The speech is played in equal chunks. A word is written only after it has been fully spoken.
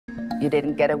You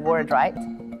didn't get a word right?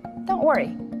 Don't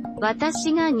worry.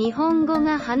 私が日本語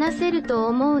が話せると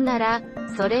思うなら、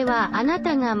それはあな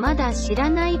たがまだ知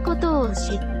らないことを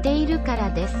知っているか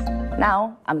らです。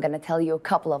Now, I'm gonna tell you a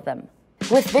couple of them.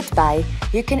 With vidby,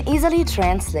 you can easily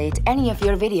translate any of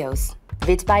your videos.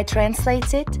 Vidby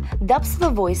translates it, dubs the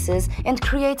voices, and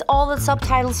creates all the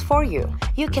subtitles for you.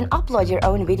 You can upload your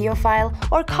own video file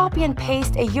or copy and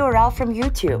paste a URL from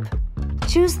YouTube.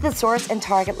 Choose the source and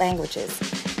target languages.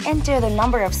 Enter the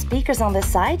number of speakers on the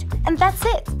site, and that's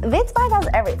it. Vidby does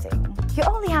everything. You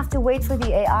only have to wait for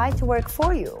the AI to work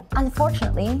for you.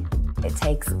 Unfortunately, it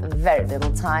takes very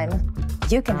little time.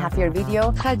 You can have your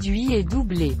video traduit et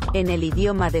doublé en el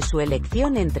idioma de su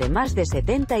elección entre más de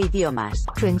 70 idiomas.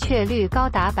 准确率高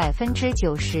达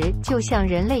90%，就像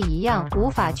人类一样，无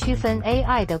法区分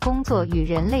AI 的工作与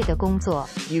人类的工作。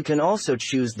You can also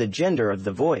choose the gender of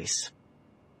the voice.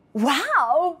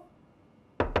 Wow!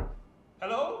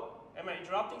 Hello? Am I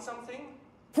interrupting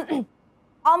something?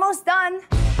 Almost done.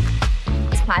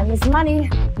 Time is money.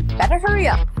 Better hurry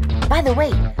up. By the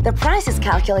way, the price is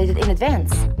calculated in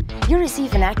advance. You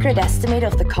receive an accurate estimate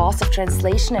of the cost of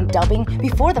translation and dubbing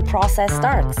before the process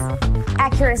starts.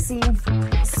 Accuracy,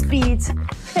 speed,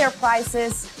 fair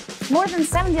prices, more than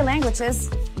 70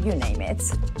 languages, you name it.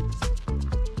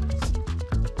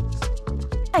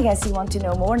 I guess you want to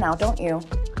know more now, don't you?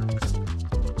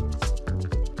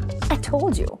 I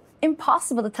told you,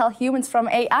 impossible to tell humans from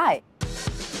AI.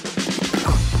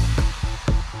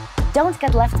 Don't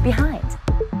get left behind.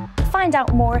 Find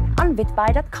out more on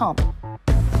vidby.com.